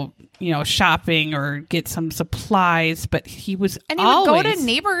go, shopping or get some supplies, but he was And he always would go to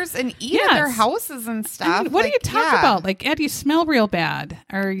neighbors and eat at their houses and stuff. I mean, what do you talk about? Like, Ed, you smell real bad.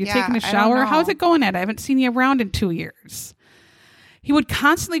 Are you taking a shower? How's it going, Ed? I haven't seen you around in 2 years. He would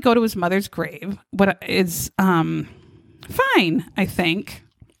constantly go to his mother's grave, what is fine, I think.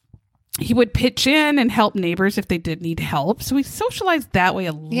 He would pitch in and help neighbors if they did need help. So he socialized that way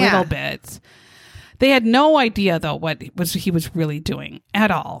a little bit. They had no idea, though, what he was really doing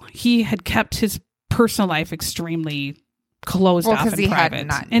at all. He had kept his personal life extremely closed off and private.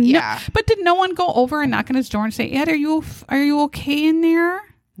 But did no one go over and knock on his door and say, Ed, are you okay in there?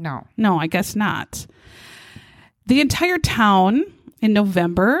 No. No, I guess not. The entire town in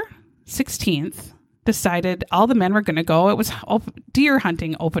November 16th decided all the men were going to go. It was deer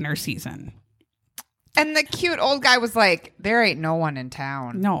hunting opener season. And the cute old guy was like, there ain't no one in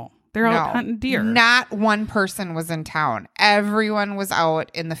town. No, they're out hunting deer. Not one person was in town. Everyone was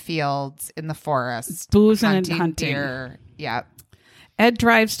out in the fields, in the forest. Boozing and hunting. Deer. Yep. Ed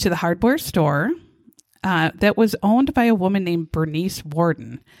drives to the hardware store that was owned by a woman named Bernice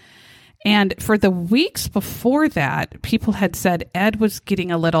Warden. And for the weeks before that, people had said Ed was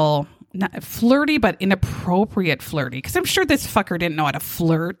getting a little not flirty, but inappropriate flirty. Because I'm sure this fucker didn't know how to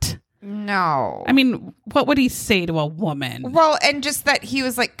flirt. No. I mean, what would he say to a woman? Well, and just that he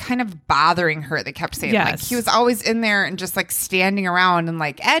was like kind of bothering her. They kept saying, like, he was always in there and just like standing around and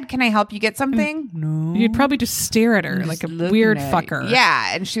like, Ed, can I help you get something? No. You'd probably just stare at her like a weird fucker.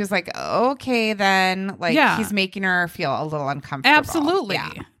 Yeah. And she was like, okay, then. Like, he's making her feel a little uncomfortable. Absolutely.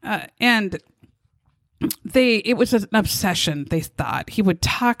 Yeah. And it was an obsession, they thought. He would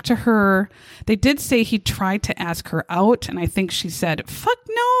talk to her. They did say he tried to ask her out, and I think she said, fuck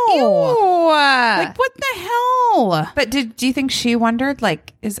no. Ew. Like, what the hell? But do you think she wondered,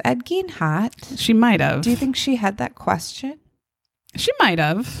 like, is Ed Gein hot? She might have. Do you think she had that question? She might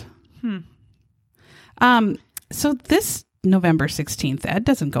have. So this November 16th, Ed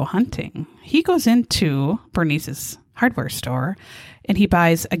doesn't go hunting. He goes into Bernice's hardware store, and he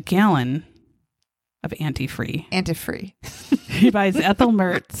buys a gallon of antifree. Antifree. He buys Ethel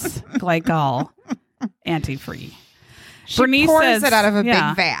Mertz glycol antifree. Bernice pours says, it out of a big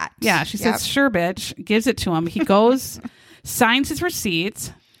vat. Yeah, she says, sure, bitch. Gives it to him. He goes, signs his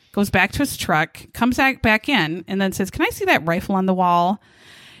receipts, goes back to his truck, comes back in, and then says, can I see that rifle on the wall?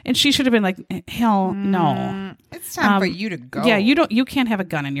 And she should have been like, hell no. It's time for you to go. Yeah, you can't have a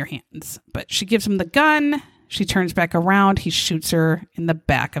gun in your hands. But she gives him the gun. She turns back around. He shoots her in the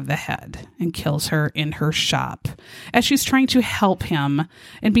back of the head and kills her in her shop as she's trying to help him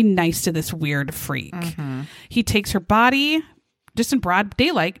and be nice to this weird freak. Mm-hmm. He takes her body just in broad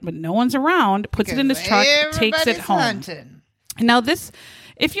daylight, but no one's around, puts it in his truck, takes it home. Hunting. Now this,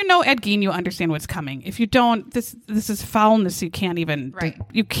 if you know Ed Gein, you understand what's coming. If you don't, this is foulness. You can't even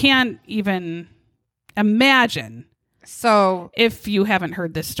imagine. So if you haven't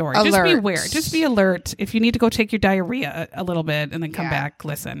heard this story, alert. Just beware. Just be alert. If you need to go take your diarrhea a little bit and then come back,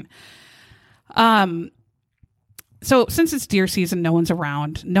 listen. So since it's deer season, no one's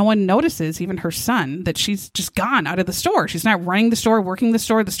around. No one notices, even her son, that she's just gone out of the store. She's not running the store, working the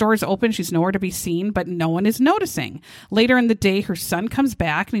store. The store is open. She's nowhere to be seen, but no one is noticing. Later in the day, her son comes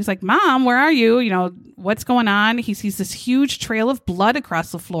back and he's like, Mom, where are you? You know, what's going on? He sees this huge trail of blood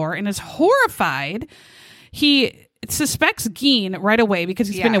across the floor and is horrified. He suspects Gein right away because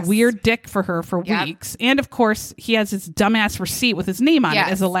he's been a weird dick for her for weeks. And of course, he has his dumbass receipt with his name on it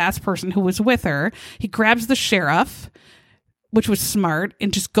as the last person who was with her. He grabs the sheriff, which was smart,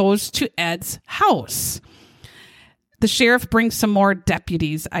 and just goes to Ed's house. The sheriff brings some more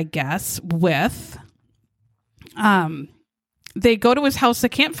deputies, I guess, with. They go to his house. They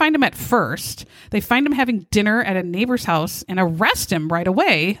can't find him at first. They find him having dinner at a neighbor's house and arrest him right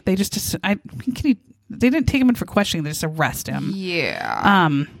away. They just, they didn't take him in for questioning. They just arrest him. Yeah.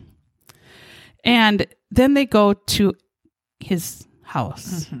 And then they go to his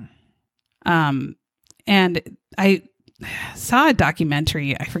house. And I saw a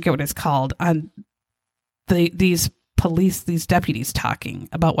documentary, I forget what it's called, on these deputies talking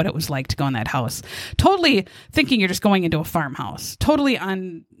about what it was like to go in that house. Totally thinking you're just going into a farmhouse. Totally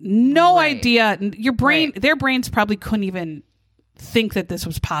on no idea. Their brains probably couldn't even think that this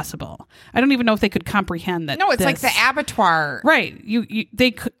was possible. I don't even know if they could comprehend that. No, it's like the abattoir. Right.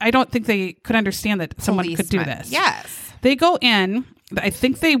 I don't think they could understand that someone could do this. Yes. They go in. I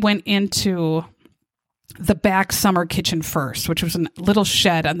think they went into the back summer kitchen first, which was a little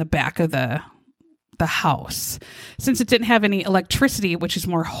shed on the back of the house. Since it didn't have any electricity, which is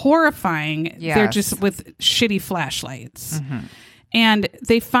more horrifying, they're just with shitty flashlights. And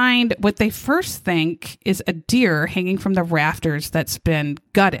they find what they first think is a deer hanging from the rafters that's been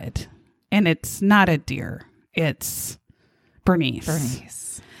gutted. And it's not a deer. It's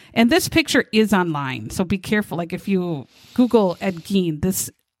Bernice. And this picture is online. So be careful. Like if you Google Ed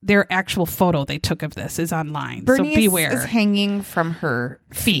Gein, their actual photo they took of this is online. Bernice so beware. Is hanging from her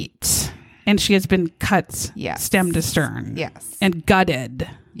feet. And she has been cut yes. stem to stern. Yes. And gutted.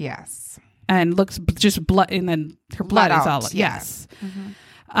 Yes. And looks just blood, and then her blood is all yes.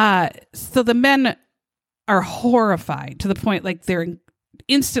 So the men are horrified to the point like they're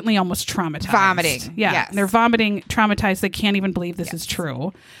instantly almost traumatized, vomiting. Yes. And they're vomiting, traumatized. They can't even believe this is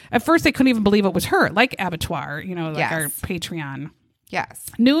true. At first, they couldn't even believe it was her, like Abattoir, like our Patreon. Yes.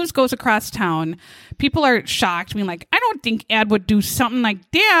 News goes across town. People are shocked, being like, "I don't think Ed would do something like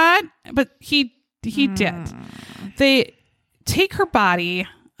that," but he did. They take her body.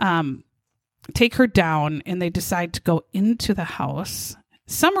 Take her down, and they decide to go into the house.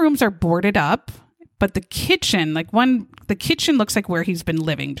 Some rooms are boarded up, but the kitchen, the kitchen looks like where he's been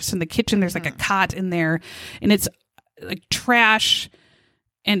living. Just in the kitchen, there's like a cot in there, and it's like trash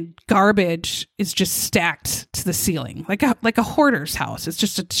and garbage is just stacked to the ceiling, like a hoarder's house. It's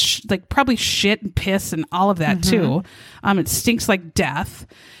just like probably shit and piss and all of that too. It stinks like death.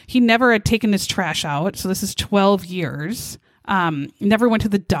 He never had taken his trash out, so this is 12 years. Never went to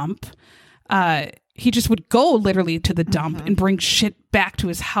the dump. He just would go literally to the dump and bring shit back to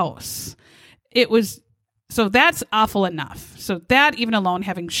his house. So that's awful enough. So that even alone,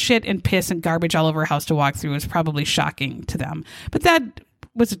 having shit and piss and garbage all over a house to walk through is probably shocking to them. But that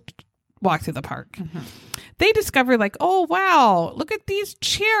was a walk through the park. They discover like, oh, wow, look at these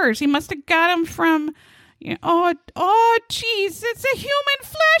chairs. He must have got them from, oh, geez, it's a human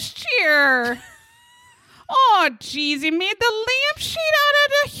flesh chair. Oh, geez, he made the lampshade out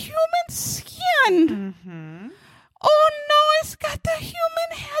of the human skin. Oh, no, he's got the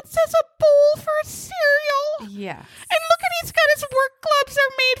human heads as a bowl for cereal. Yes. And look at, he's got his work gloves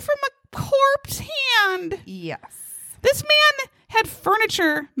are made from a corpse hand. Yes. This man had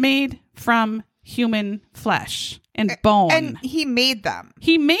furniture made from human flesh and bone. And he made them.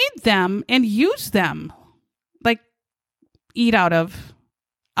 He made them and used them. Like, eat out of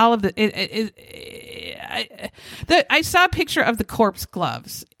all of the... I saw a picture of the corpse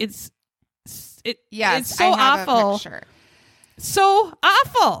gloves. It's so I have awful. A picture. So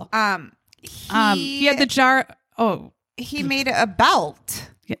awful. He had the jar. Oh, he made a belt.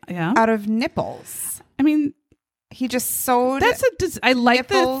 Yeah. Out of nipples. I mean, he just sewed. I like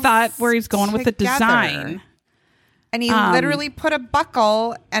the thought where he's going with the design. And he literally put a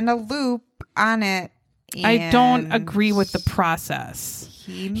buckle and a loop on it. I don't agree with the process.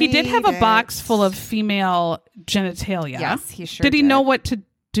 He did have a box full of female genitalia. Yes, he sure did. He know what to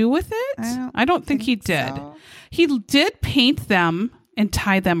do with it? I don't think he did. So. He did paint them and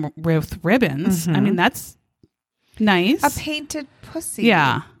tie them with ribbons. I mean, that's nice. A painted pussy.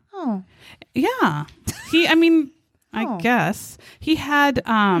 Yeah. Oh. Yeah. I guess. He had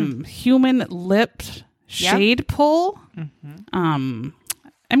human lip shade pull.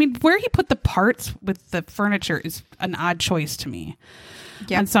 Where he put the parts with the furniture is an odd choice to me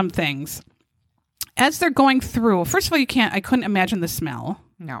on some things. As they're going through, first of all, I couldn't imagine the smell.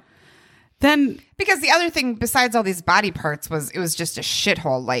 No. Then, because the other thing besides all these body parts it was just a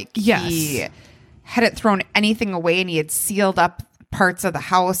shithole. Like he hadn't thrown anything away, and he had sealed up parts of the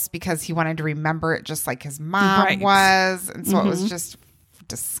house because he wanted to remember it just like his mom was. And so it was just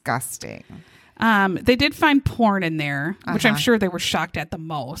disgusting. They did find porn in there, which I'm sure they were shocked at the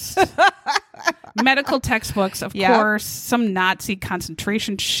most. medical textbooks, of Yep. course, some Nazi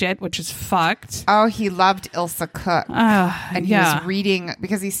concentration shit, which is fucked. Oh, he loved Ilsa Cook. And he was reading,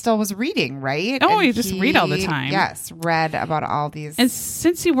 because he still was reading, right? Oh, And he just read all the time. Yes, read about all these. And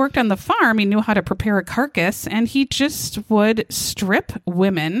since he worked on the farm, he knew how to prepare a carcass, and he just would strip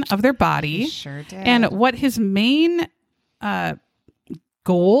women of their body. He sure did. And what his main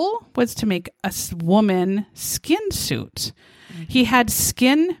goal was to make a woman skin suit. He had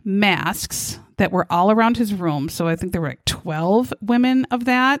skin masks that were all around his room. So I think there were like 12 women of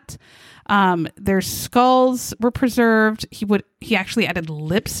that. Their skulls were preserved. He actually added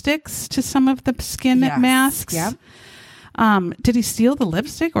lipsticks to some of the skin masks. Yep. Did he steal the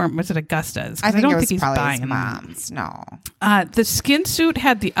lipstick, or was it Augusta's? I don't think think it was probably his them. mom's. No. The skin suit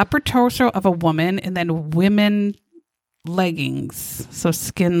had the upper torso of a woman and then women leggings. So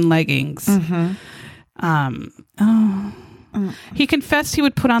skin leggings. He confessed he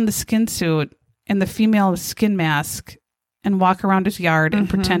would put on the skin suit and the female skin mask and walk around his yard and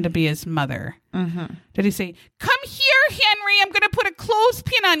pretend to be his mother. Did he say, "Come here, Henry, I'm going to put a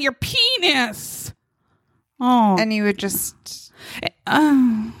clothespin on your penis"? Oh. And he would just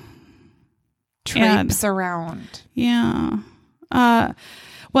traipse around. Yeah.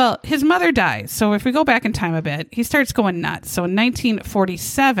 Well, his mother dies. So if we go back in time a bit, he starts going nuts. So in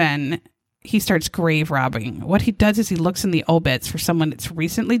 1947, he starts grave robbing. What he does is he looks in the obits for someone that's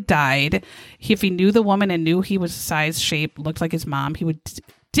recently died. If he knew the woman and knew he was size, shape, looked like his mom, he would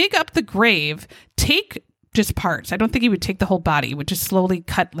dig up the grave, take just parts. I don't think he would take the whole body. He would just slowly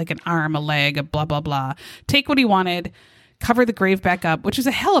cut like an arm, a leg, a blah, blah, blah. Take what he wanted, cover the grave back up, which is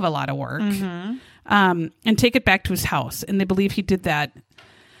a hell of a lot of work, and take it back to his house. And they believe he did that.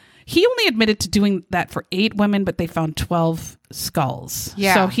 He only admitted to doing that for 8 women, but they found 12 skulls.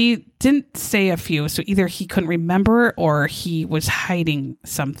 Yeah. So he didn't say a few. So either he couldn't remember or he was hiding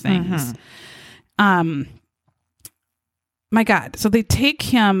some things. My God. So they take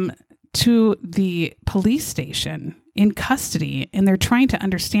him to the police station in custody, and they're trying to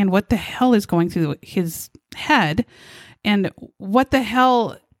understand what the hell is going through his head and what the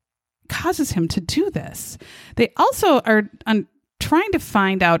hell causes him to do this. They also are trying to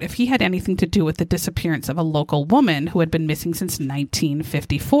find out if he had anything to do with the disappearance of a local woman who had been missing since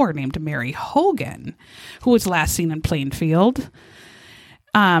 1954 named Mary Hogan, who was last seen in Plainfield.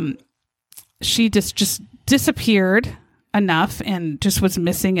 She just disappeared enough and just was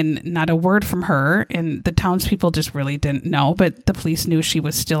missing, and not a word from her. And the townspeople just really didn't know, but the police knew she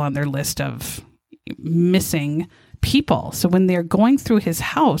was still on their list of missing people. So when they're going through his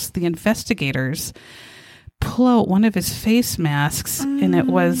house, the investigators pull out one of his face masks, and it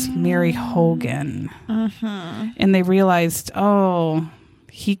was Mary Hogan. And they realized, oh,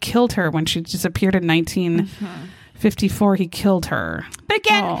 he killed her when she disappeared in 1954. He killed her. But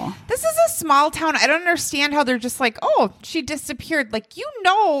again, this is a small town. I don't understand how they're just like, oh, she disappeared. Like,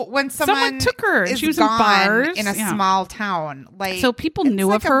 when someone took her. is She was gone in bars in a small town. Like, so people it's knew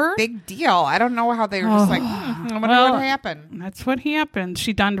like of her. A big deal. I don't know how they were just like, I wonder what happened. That's what happened.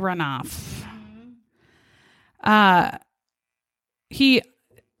 She done run off. He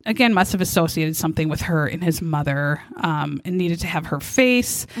again must have associated something with her and his mother, and needed to have her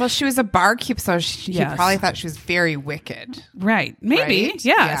face. Well, she was a barkeep, so he Yes. probably thought she was very wicked. Right. Maybe. Right?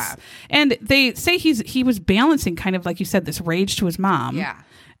 Yes. Yeah. And they say he was balancing, kind of like you said, this rage to his mom. Yeah.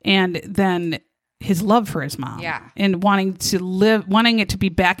 And then his love for his mom. Yeah. And wanting it to be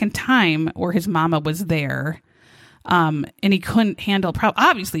back in time where his mama was there. And he couldn't handle,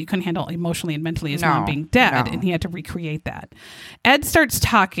 obviously he couldn't handle emotionally and mentally his mom being dead, and he had to recreate that. Ed starts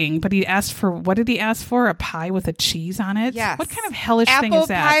talking, but he asked for, what did he ask for? A pie with a cheese on it? Yes. What kind of hellish thing is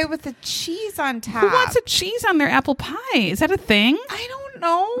that? Apple pie with a cheese on top. Who wants a cheese on their apple pie? Is that a thing? I don't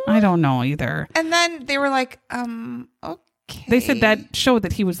know. I don't know either. And then they were like, okay. They said that showed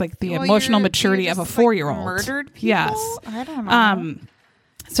that he was like the emotional maturity of a 4-year-old. Like murdered people? Yes. I don't know.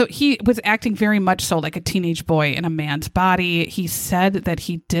 So he was acting very much so like a teenage boy in a man's body. He said that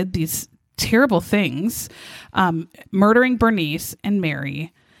he did these terrible things, murdering Bernice and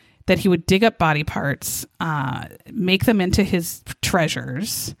Mary, that he would dig up body parts, make them into his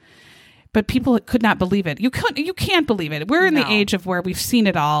treasures. But people could not believe it. You can't believe it. We're in the age of where we've seen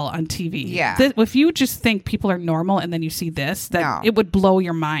it all on TV. Yeah. If you just think people are normal and then you see this, it would blow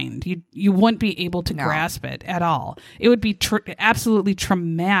your mind. You wouldn't be able to grasp it at all. It would be absolutely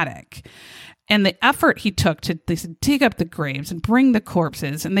traumatic. And the effort he took to dig up the graves and bring the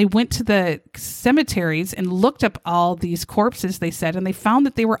corpses, and they went to the cemeteries and looked up all these corpses, they said, and they found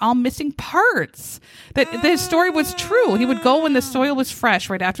that they were all missing parts. That the story was true. He would go when the soil was fresh,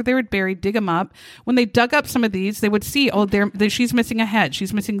 right after they were buried, dig them up. When they dug up some of these, they would see, she's missing a head,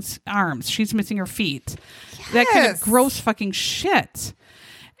 she's missing arms, she's missing her feet. Yes. That kind of gross fucking shit.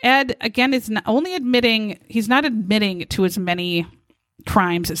 Ed, again, is not admitting to as many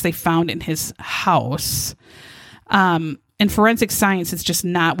crimes as they found in his house. And forensic science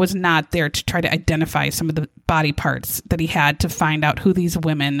was not there to try to identify some of the body parts that he had to find out who these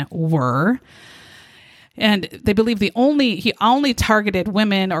women were. And they believe he only targeted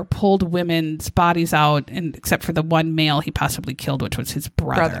women or pulled women's bodies out, and except for the one male he possibly killed, which was his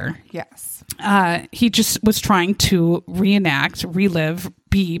brother. Yes. He just was trying to relive,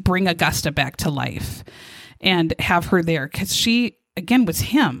 bring Augusta back to life and have her there, because she, again, was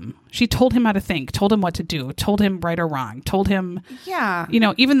him. She told him how to think, told him what to do, told him right or wrong, told him,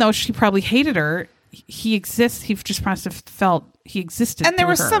 even though she probably hated her, he exists. He just must have felt he existed. And there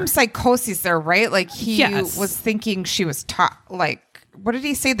was some psychosis there, right? Like he was thinking she was what did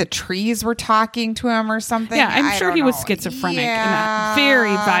he say? The trees were talking to him or something? Yeah, I'm sure he was schizophrenic in a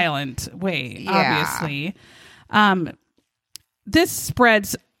very violent way, obviously. This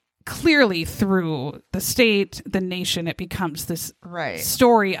spreads clearly through the state, the nation. It becomes this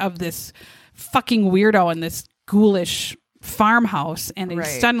story of this fucking weirdo in this ghoulish farmhouse, and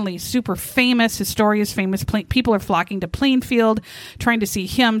he's suddenly super famous. His story is famous. People are flocking to Plainfield, trying to see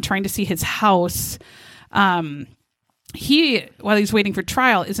him, trying to see his house. He, while he's waiting for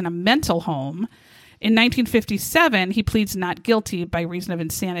trial, is in a mental home. In 1957, he pleads not guilty by reason of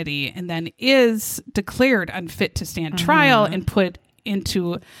insanity, and then is declared unfit to stand trial and put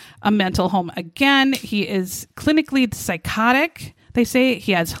into a mental home again. He is clinically psychotic. They say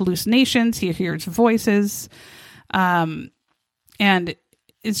he has hallucinations. He hears voices, and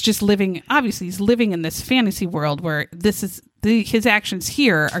is just living. Obviously, he's living in this fantasy world where his actions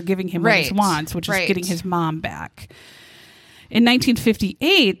here are giving him what he wants, which is getting his mom back. In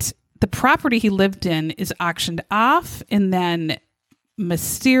 1958, the property he lived in is auctioned off and then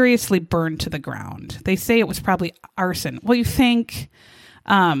mysteriously burned to the ground. They say it was probably arson. Well, you think,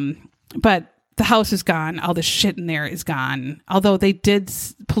 but the house is gone. All the shit in there is gone. Although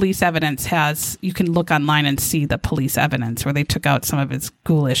police evidence you can look online and see the police evidence where they took out some of his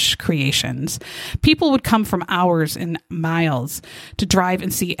ghoulish creations. People would come from hours and miles to drive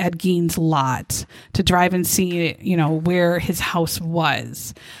and see Ed Gein's lot, to drive and see, where his house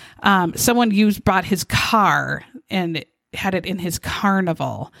was. Someone brought his car and had it in his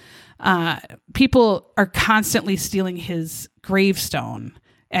carnival. People are constantly stealing his gravestone.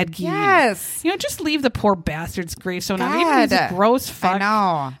 Ed Gein. Yes. Just leave the poor bastard's gravestone on. Even he's a gross fuck. I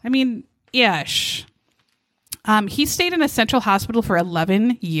know. I mean, ish. He stayed in a central hospital for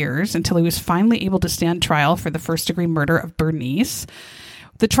 11 years until he was finally able to stand trial for the first-degree murder of Bernice.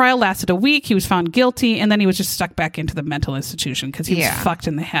 The trial lasted a week. He was found guilty, and then he was just stuck back into the mental institution because he was fucked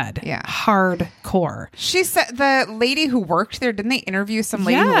in the head. Yeah. Hardcore. She said the lady who worked there, didn't they interview some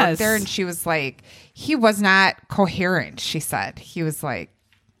lady who worked there? And she was like, he was not coherent, she said. He was like,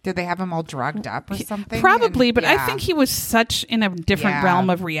 did they have him all drugged up or something? Probably, but I think he was such in a different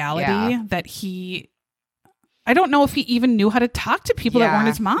realm of reality that I don't know if he even knew how to talk to people that weren't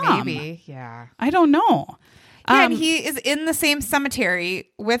his mom. Maybe, yeah. I don't know. Yeah, and he is in the same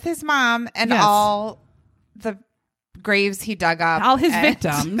cemetery with his mom and all the graves he dug up. All his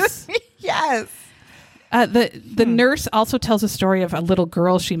victims. Yes. The nurse also tells a story of a little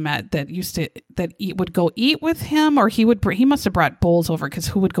girl she met that would go eat with him, or he must have brought bowls over because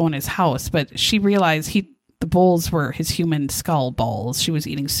who would go in his house? But she realized the bowls were his human skull bowls she was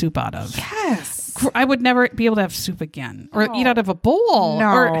eating soup out of. Yes. I would never be able to have soup again or eat out of a bowl.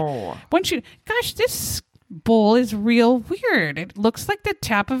 No. Or gosh, this bowl is real weird. It looks like the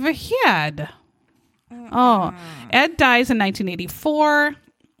top of a head. Oh, Ed dies in 1984.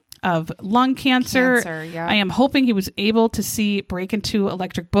 Of lung cancer. I am hoping he was able to break into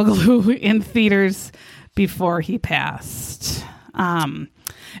Electric Boogaloo in theaters before he passed.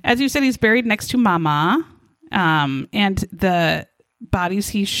 As you said, he's buried next to Mama, and the bodies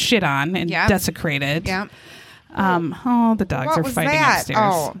he shit on and desecrated. Yep. The dogs are fighting upstairs.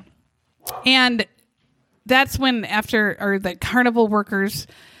 Oh. And that's when the carnival workers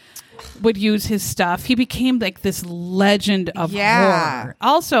would use his stuff. He became like this legend of horror.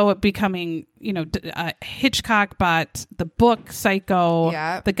 Also becoming, Hitchcock bought the book Psycho.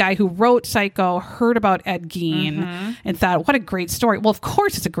 Yep. The guy who wrote Psycho heard about Ed Gein and thought, what a great story. Well, of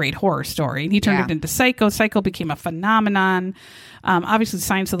course it's a great horror story. And he turned it into Psycho. Psycho became a phenomenon. Obviously,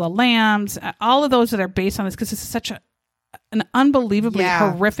 Silence of the Lambs, all of those that are based on this, because this is such an unbelievably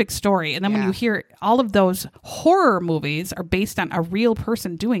horrific story. And then when you hear all of those horror movies are based on a real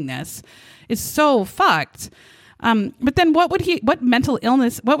person doing this, it's so fucked. But then what mental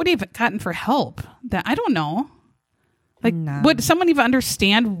illness, what would he have gotten for help? That I don't know. Like, would someone even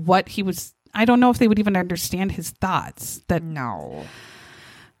understand what he was? I don't know if they would even understand his thoughts.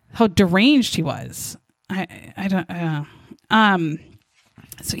 How deranged he was. I don't.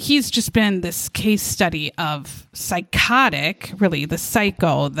 So he's just been this case study of psychotic, really, the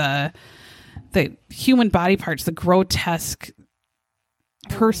psycho, the human body parts, the grotesque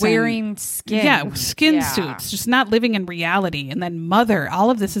person wearing skin suits, just not living in reality. And then Mother, all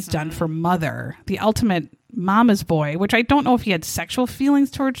of this is done for Mother, the ultimate mama's boy, which I don't know if he had sexual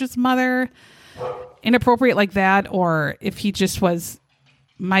feelings towards his mother, inappropriate like that, or if he just was,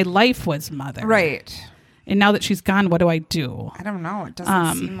 my life was Mother. Right. And now that she's gone, what do I do? I don't know. It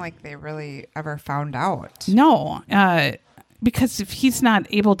doesn't seem like they really ever found out. No, because if he's not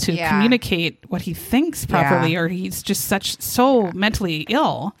able to communicate what he thinks properly, or he's just so mentally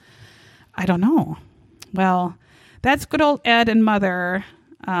ill, I don't know. Well, that's good old Ed and Mother.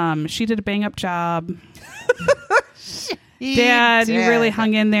 She did a bang up job. Dad, you really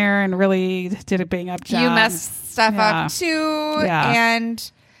hung in there and really did a bang up job. You messed stuff up too. Yeah.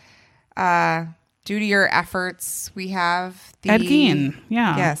 And due to your efforts, we have the Ed Gein.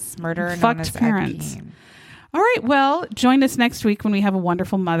 Yeah. Yes, murder Fucked known as parents. Ed Gein. All right. Well, join us next week when we have a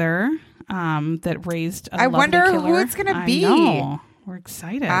wonderful mother that raised a lovely wonder killer. who it's going to be. I know. We're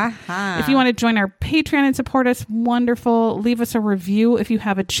excited. If you want to join our Patreon and support us, wonderful. Leave us a review if you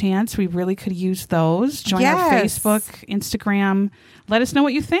have a chance. We really could use those. Join our Facebook, Instagram. Let us know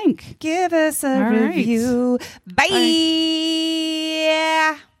what you think. Give us a review. Bye.